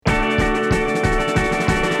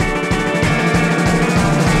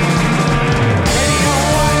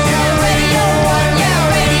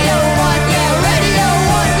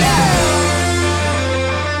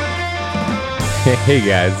Hey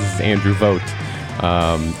guys, this is Andrew Vogt.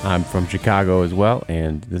 I'm from Chicago as well,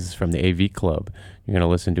 and this is from the AV Club. You're going to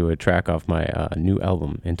listen to a track off my new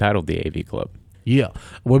album entitled The AV Club. Yeah.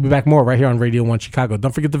 We'll be back more right here on Radio 1 Chicago.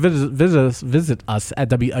 Don't forget to visit us at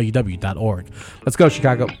WLUW.org. Let's go,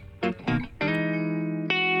 Chicago.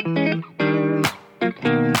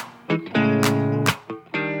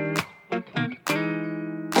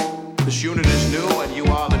 This unit is new, and you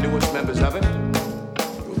are the newest members of it.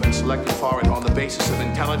 You've been selected for it on the basis of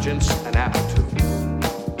intelligence and aptitude.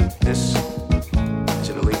 This is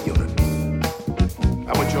an elite unit.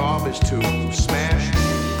 Our job is to smash.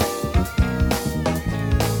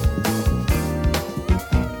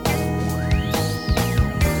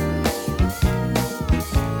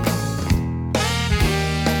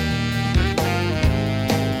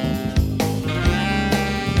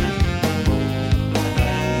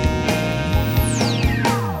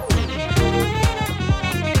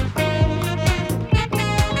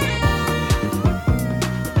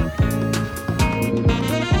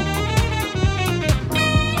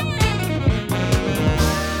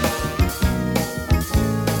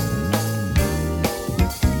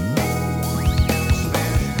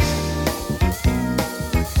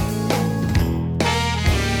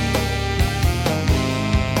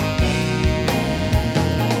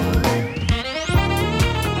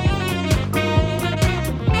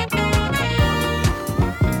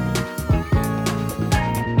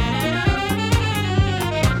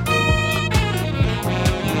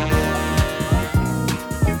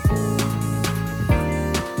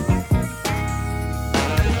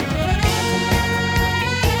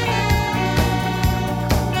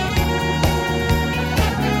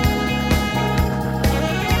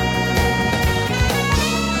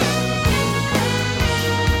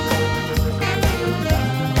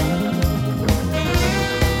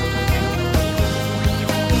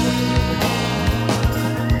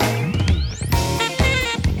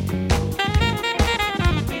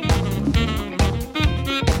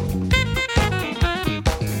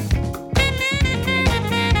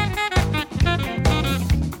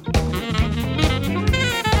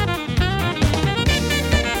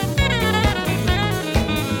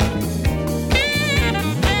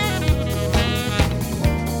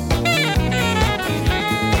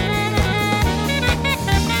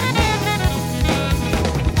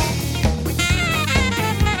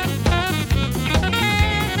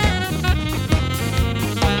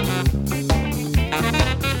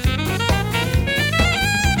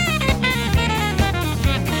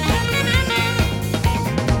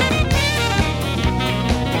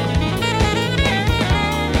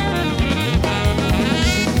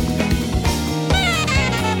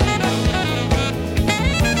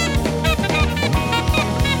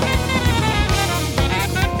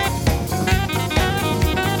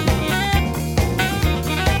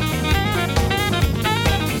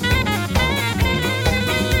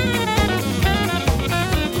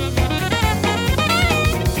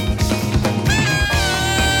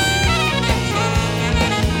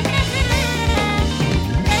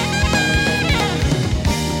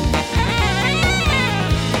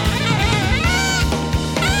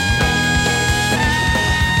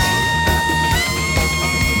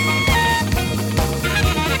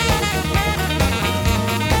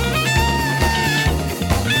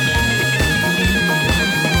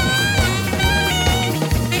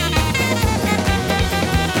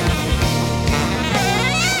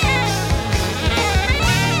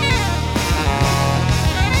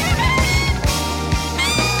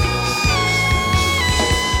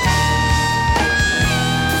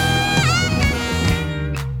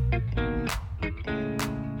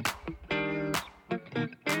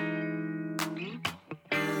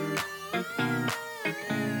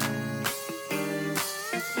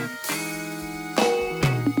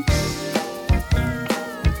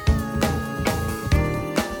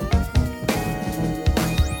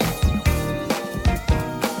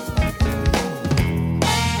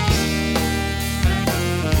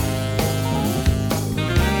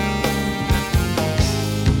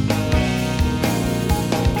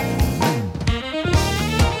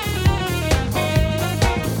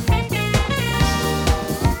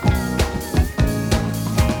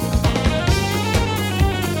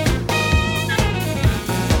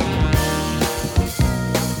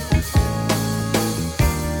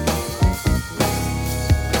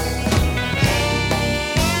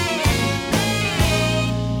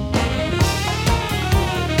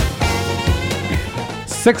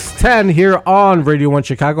 .610 here on Radio 1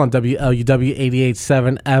 Chicago on WLUW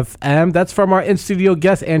 88.7 FM. That's from our in-studio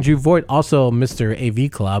guest, Andrew Voigt, also Mr.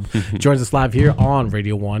 AV Club. Joins us live here on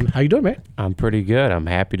Radio 1. How you doing, man? I'm pretty good. I'm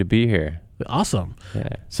happy to be here. Awesome. Yeah.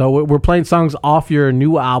 So we're playing songs off your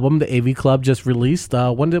new album, the AV Club just released.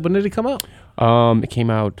 When did it come out? It came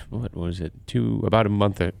out, what was it? About a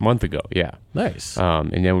month ago. Yeah. Nice.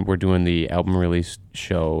 And then we're doing the album release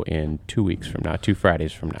show in 2 weeks from now, 2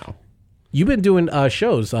 Fridays from now. You've been doing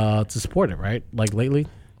shows to support it, right? Like lately?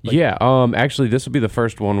 Yeah. Actually, this will be the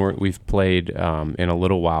first one where we've played in a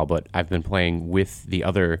little while, but I've been playing with the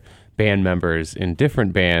other band members in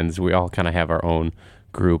different bands. We all kind of have our own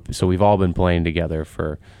group, so we've all been playing together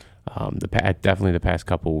for definitely the past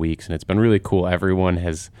couple of weeks, and it's been really cool. Everyone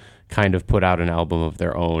has kind of put out an album of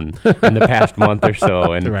their own in the past month or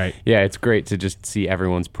so, and Right. yeah, it's great to just see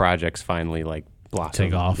everyone's projects finally like blossom.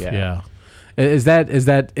 Take off. Yeah. Is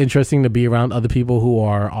that interesting to be around other people who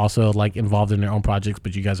are also like involved in their own projects,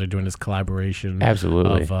 but you guys are doing this collaboration?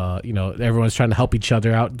 Absolutely. Of everyone's trying to help each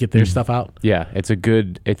other out, get their stuff out. Yeah, it's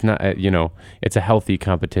not it's a healthy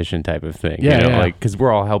competition type of thing. Yeah, yeah. Like because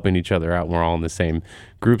we're all helping each other out, and we're all in the same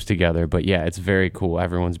groups together. But yeah, it's very cool.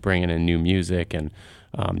 Everyone's bringing in new music and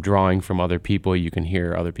drawing from other people. You can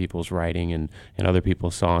hear other people's writing and other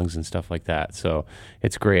people's songs and stuff like that. So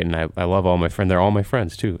it's great, and I love all my friends. They're all my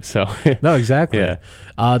friends too. So No, exactly.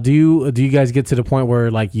 Yeah. Do you guys get to the point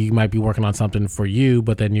where like you might be working on something for you,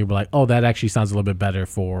 but then you're like, oh, that actually sounds a little bit better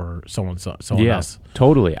for someone yeah, else?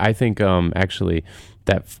 Totally. I think actually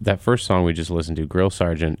that first song we just listened to, Grill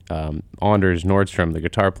Sergeant, Anders Nordstrom, the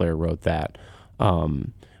guitar player, wrote that.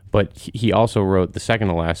 But he also wrote the second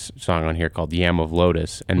to last song on here called Yam of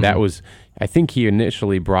Lotus. And that was, I think he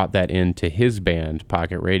initially brought that into his band,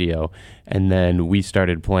 Pocket Radio. And then we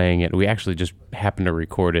started playing it. We actually just happened to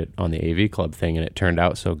record it on the AV Club thing, and it turned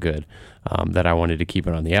out so good that I wanted to keep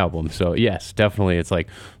it on the album. So yes, definitely. It's like,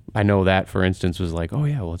 I know that, for instance, was like, oh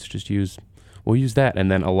yeah, well, we'll use that.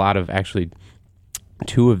 And then a lot of actually,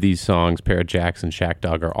 2 of these songs, Parrot Jacks and Shack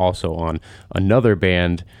Dog, are also on another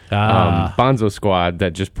band, Bonzo Squad,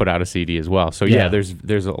 that just put out a CD as well. So yeah,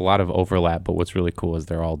 there's a lot of overlap, but what's really cool is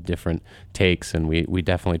they're all different takes, and we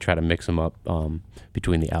definitely try to mix them up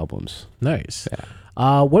between the albums. Nice.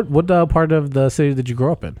 Yeah. What part of the city did you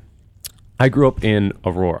grow up in? I grew up in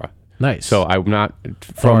Aurora. Nice. So I'm not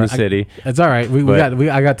from the city. It's all right.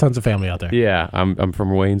 I got tons of family out there. Yeah, I'm from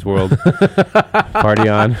Wayne's World. Party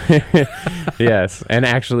on. Yes, and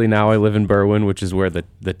actually now I live in Berwyn, which is where the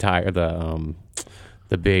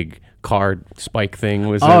big car spike thing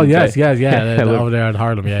was. Oh in. yes, over there in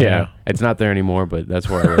Harlem. Yeah. It's not there anymore, but that's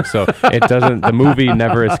where I live. So it doesn't. The movie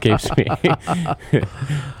never escapes me.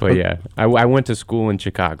 But yeah, I went to school in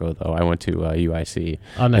Chicago though. I went to UIC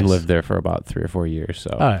and lived there for about 3 or 4 years. So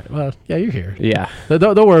all right, well, yeah, you're here. Yeah,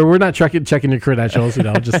 don't worry, we're not checking your credentials.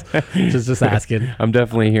 Just asking. I'm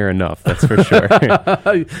definitely here enough. That's for sure.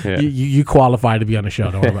 Yeah. You qualify to be on the show.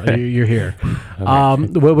 Don't worry about it. You're here.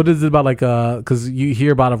 Okay. What is it about like because you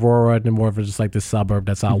hear about Aurora and more of just like this suburb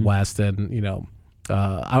that's out west, and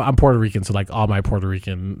I'm Puerto Rican, so like all my Puerto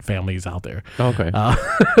Rican family is out there. Okay.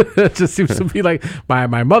 It just seems to be like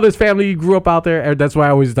my mother's family grew up out there, and that's why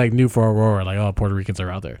I always like knew for Aurora, like, oh, Puerto Ricans are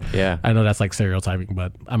out there. Yeah. I know that's like stereotyping,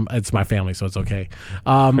 but it's my family, so it's okay.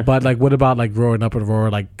 But like, what about like growing up in Aurora?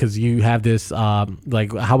 Like, because you have this,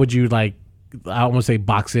 like, how would you like? I don't want to say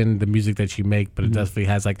box in the music that you make, but it definitely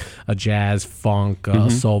has like a jazz, funk,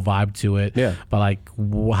 soul vibe to it. Yeah. But like,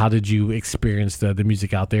 how did you experience the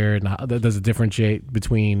music out there, and how, does it differentiate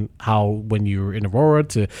between how when you were in Aurora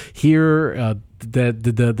to here?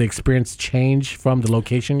 The experience change from the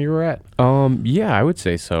location you were at? Yeah, I would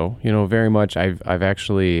say so. Very much. I've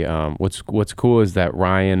actually what's cool is that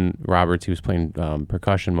Ryan Roberts, who's playing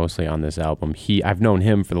percussion mostly on this album, I've known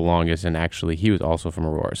him for the longest, and actually he was also from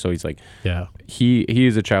Aurora. So he's like, yeah, he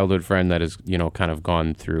is a childhood friend that has kind of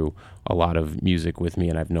gone through a lot of music with me,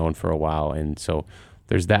 and I've known for a while, and so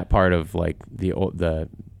there's that part of like the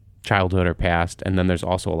childhood or past, and then there's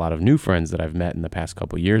also a lot of new friends that I've met in the past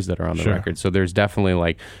couple of years that are on the record. So there's definitely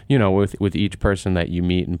like with each person that you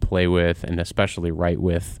meet and play with, and especially write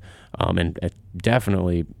with, and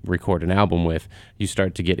definitely record an album with, you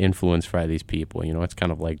start to get influenced by these people. It's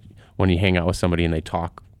kind of like when you hang out with somebody and they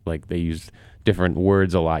talk, like they use different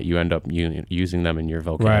words a lot, you end up using them in your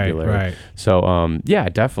vocabulary. Right. So yeah,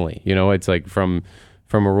 definitely. It's like from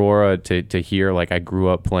Aurora to here, like I grew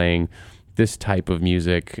up playing this type of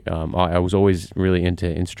music. I was always really into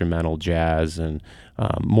instrumental jazz and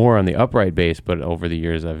more on the upright bass, but over the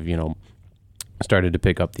years I've started to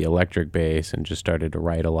pick up the electric bass and just started to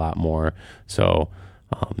write a lot more. So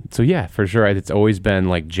So yeah, for sure, it's always been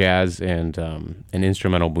like jazz and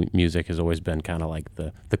instrumental music has always been kind of like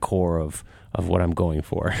the core of what I'm going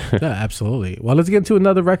for. Yeah, absolutely. Well, let's get into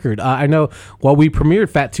another record. I know. Well, we premiered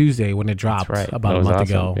Fat Tuesday when it dropped about a month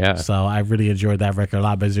ago. Yeah. So I really enjoyed that record a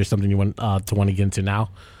lot. But is there something you want to get into now?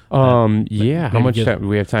 Yeah. How much time do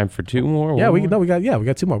we have? Time for two more? Yeah, we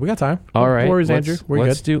got two more. We got time. All right. No worries, Andrew.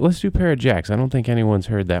 We're good. Let's do Pair of Jacks. I don't think anyone's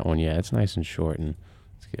heard that one yet. It's nice and short and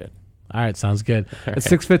it's good. All right, sounds good. It's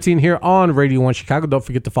 6:15 here on Radio 1 Chicago. Don't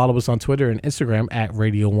forget to follow us on Twitter and Instagram at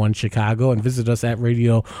Radio 1 Chicago and visit us at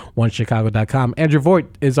radio1chicago.com. Andrew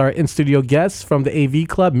Voigt is our in-studio guest from the AV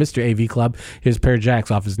Club, Mr. AV Club. Here's Pair of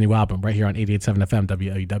Jacks off his new album right here on 88.7 FM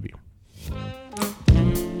WLUW.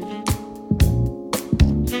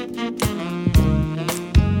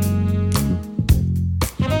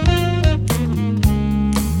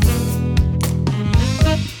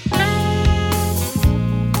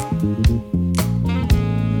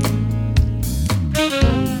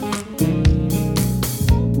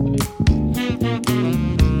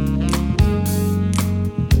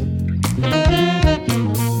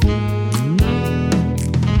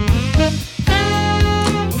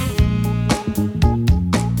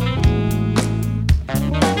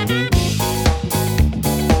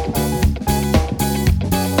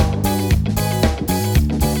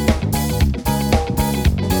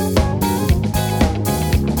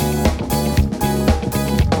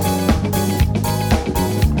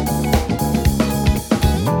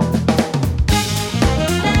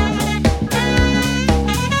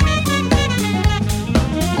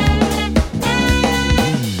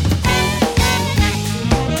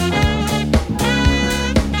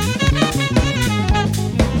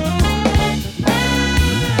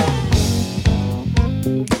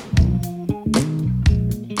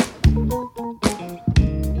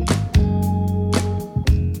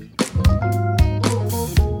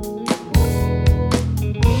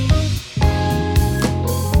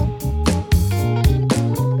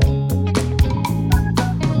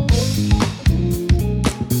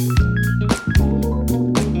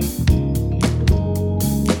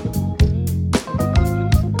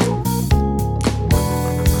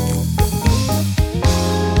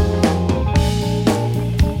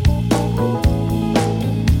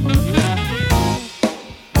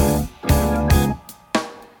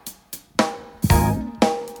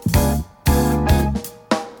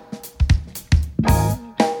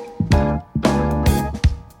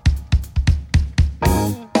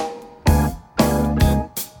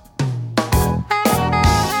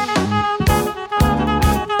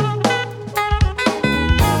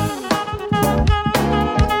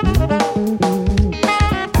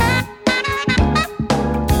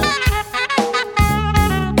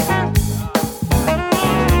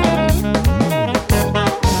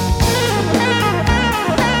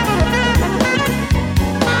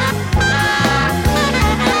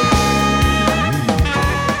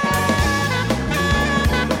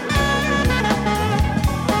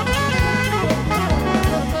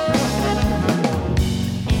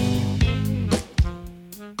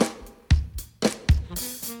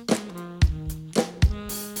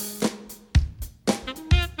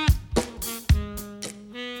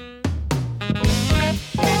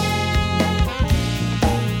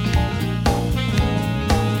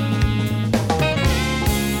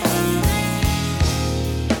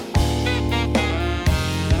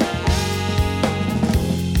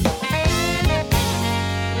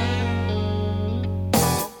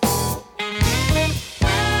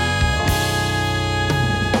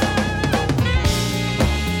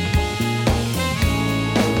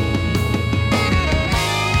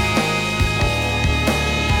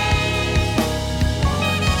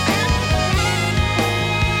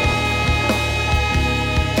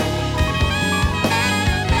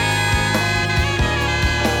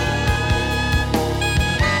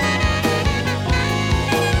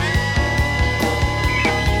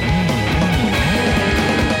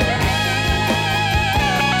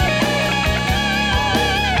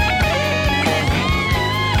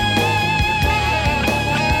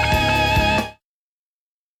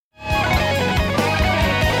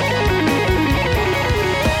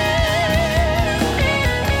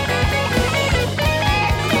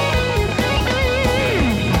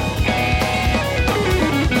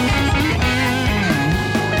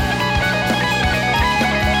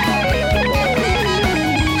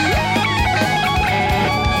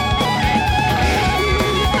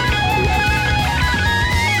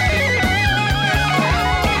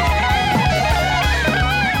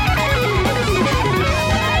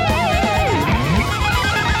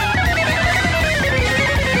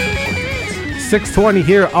 620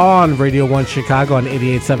 here on Radio 1 Chicago on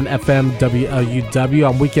 88.7 FM WLUW.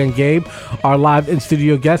 I'm Weekend Gabe. Our live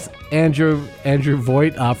in-studio guest, Andrew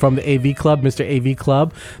Voigt from the AV Club, Mr. AV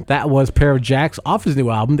Club. That was Pair of Jacks off his new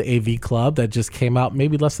album, the AV Club, that just came out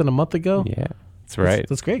maybe less than a month ago. Yeah, that's right.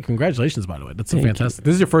 That's great. Congratulations, by the way. That's so fantastic.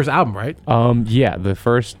 This is your first album, right? Yeah, the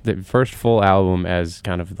first full album as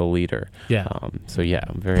kind of the leader. Yeah. So yeah,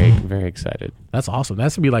 I'm very excited. That's awesome.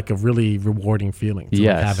 That's to be like a really rewarding feeling to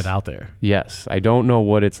like have it out there. Yes. I don't know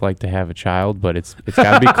what it's like to have a child, but it's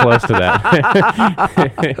got to be close to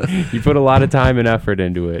that. You put a lot of time and effort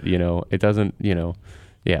into it, It doesn't,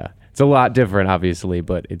 yeah. It's a lot different, obviously,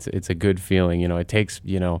 but it's a good feeling. It takes,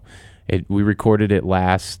 we recorded it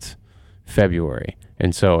last February,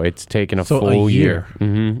 and so it's taken a full year.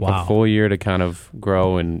 Wow. A full year to kind of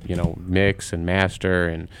grow and mix and master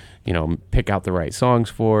and pick out the right songs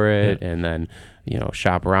for it, and then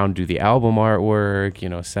shop around, do the album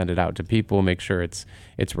artwork, send it out to people, make sure it's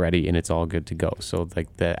ready and it's all good to go. So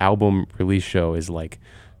like the album release show is like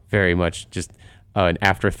very much just an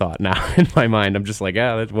afterthought now in my mind. I'm just like,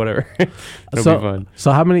 that's whatever. It'll be fun.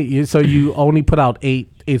 So how many? So you only put out eight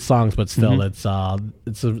songs, but still, it's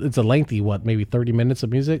a lengthy maybe 30 minutes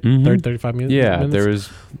of music, 35 minutes. Yeah,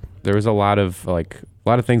 there was a lot of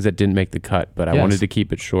things that didn't make the cut, but I wanted to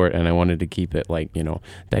keep it short and I wanted to keep it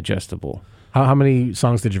digestible. How many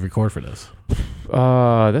songs did you record for this?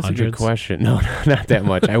 That's a good question. No, not that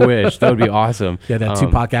much. I wish. That would be awesome. Yeah, that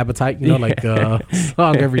Tupac appetite,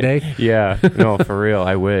 song every day. Yeah, no, for real.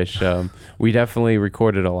 I wish. We definitely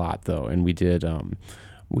recorded a lot though, and we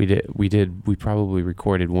probably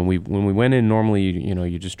recorded when we went in. Normally,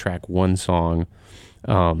 you just track one song,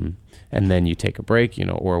 and then you take a break,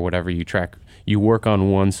 or whatever you track. You work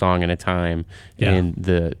on one song at a time, and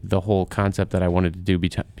the whole concept that I wanted to do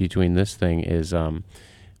between this thing is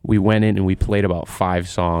we went in and we played about 5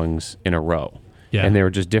 songs in a row, and they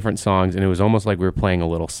were just different songs, and it was almost like we were playing a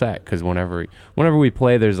little set, because whenever we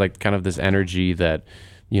play, there's like kind of this energy that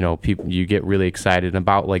people, you get really excited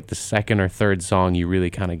about. Like the second or third song, you really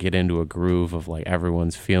kind of get into a groove of like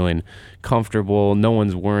everyone's feeling comfortable. No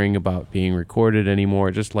one's worrying about being recorded anymore.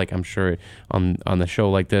 Just like I'm sure on the show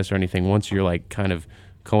like this or anything, once you're like kind of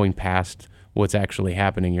going past what's actually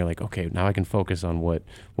happening, you're like, okay, now I can focus on what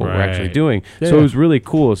we're actually doing. So it was really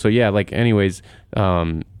cool. So yeah, like anyways,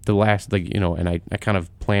 the last, and I kind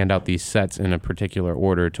of planned out these sets in a particular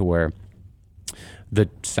order to where the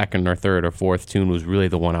second or third or fourth tune was really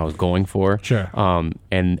the one I was going for. Sure.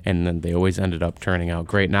 And then they always ended up turning out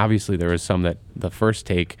great. And obviously there was some that the first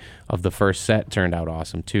take of the first set turned out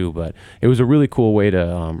awesome too. But it was a really cool way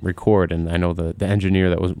to record. And I know the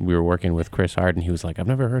engineer we were working with, Chris Harden, he was like, I've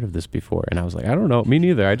never heard of this before. And I was like, I don't know, me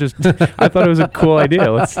neither. I thought it was a cool idea.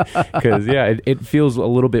 Because it feels a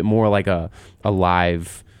little bit more like a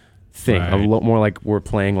live thing, a lot more like we're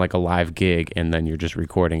playing like a live gig, and then you're just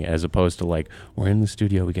recording it, as opposed to like we're in the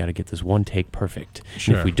studio, we got to get this one take perfect.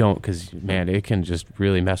 Sure. And if we don't, because man, it can just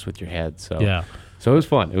really mess with your head. So so it was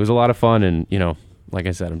fun. It was a lot of fun, and like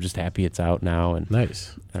I said, I'm just happy it's out now, and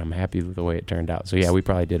nice. And I'm happy with the way it turned out. So yeah, we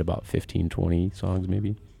probably did about 15-20 songs,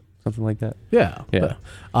 maybe something like that. Yeah.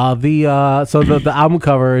 So the album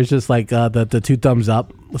cover is just like the 2 thumbs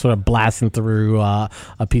up, sort of blasting through a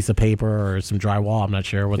piece of paper or some drywall. I'm not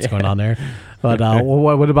sure what's going on there, but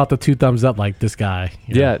what about the 2 thumbs up? Like this guy?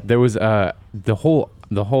 There was the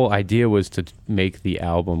whole idea was to make the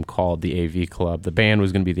album called the AV Club. The band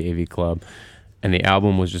was going to be the AV Club, and the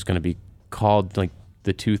album was just going to be called like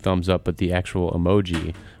the 2 thumbs up, but the actual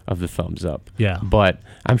emoji of the thumbs up. Yeah. But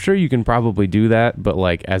I'm sure you can probably do that, but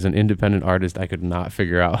like as an independent artist, I could not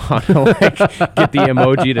figure out how to like get the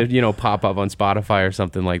emoji to, pop up on Spotify or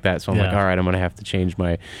something like that. So I'm like, all right, I'm going to have to change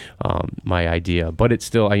my my idea. But it's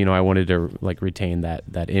still, I wanted to like retain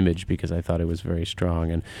that image because I thought it was very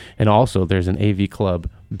strong. And also there's an AV Club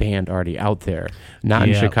band already out there, not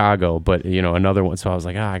in Chicago, but another one. So I was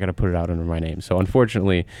like, I got to put it out under my name. So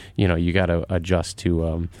unfortunately, you got to adjust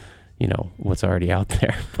to what's already out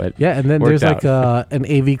there. But and then there's like an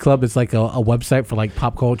AV Club. It's like a website for like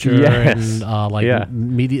pop culture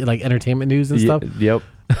and media, like entertainment news and stuff. Yep.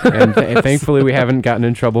 And thankfully we haven't gotten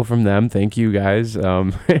in trouble from them. Thank you guys.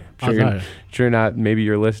 Sure not. Maybe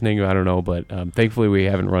you're listening. I don't know, but thankfully we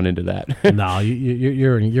haven't run into that. No,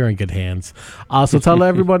 you're in good hands. So tell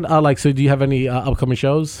everyone. So do you have any upcoming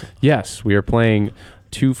shows? Yes, we are playing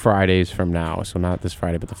 2 Fridays from now, so not this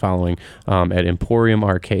Friday, but the following, at Emporium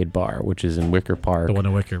Arcade Bar, which is in Wicker Park. The one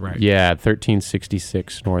in Wicker, right? Yeah,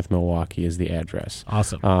 1366 North Milwaukee is the address.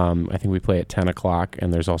 Awesome. I think we play at 10 o'clock,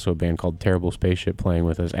 and there's also a band called Terrible Spaceship playing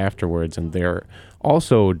with us afterwards, and they're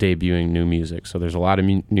also debuting new music. So there's a lot of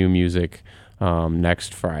new music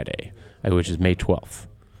next Friday. which is May 12th.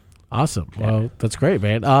 Awesome. Well, that's great,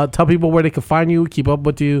 man. Tell people where they can find you, keep up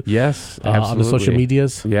with you. Yes, absolutely. On the social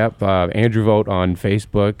medias. Yep. Andrew Vogt on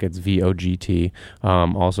Facebook. It's VOGT.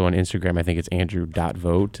 Also on Instagram, I think it's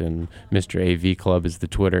Andrew.Vogt, and Mr. AV Club is the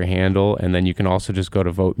Twitter handle. And then you can also just go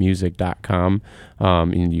to votemusic.com,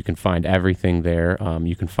 and you can find everything there.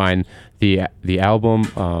 You can find the album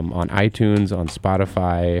on iTunes, on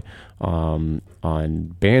Spotify,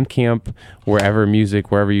 on Bandcamp, wherever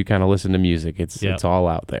you kind of listen to music. It's all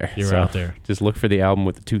out there. You're out there. Just look for the album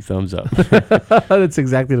with the 2 thumbs up. That's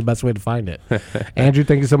exactly the best way to find it. Andrew,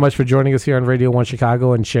 thank you so much for joining us here on Radio 1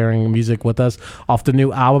 Chicago and sharing music with us off the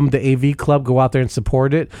new album, The AV Club. Go out there and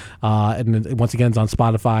support it. And once again, it's on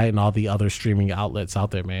Spotify and all the other streaming outlets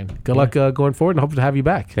out there, man. Good luck going forward, and hope to have you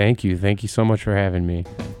back. Thank you so much for having me.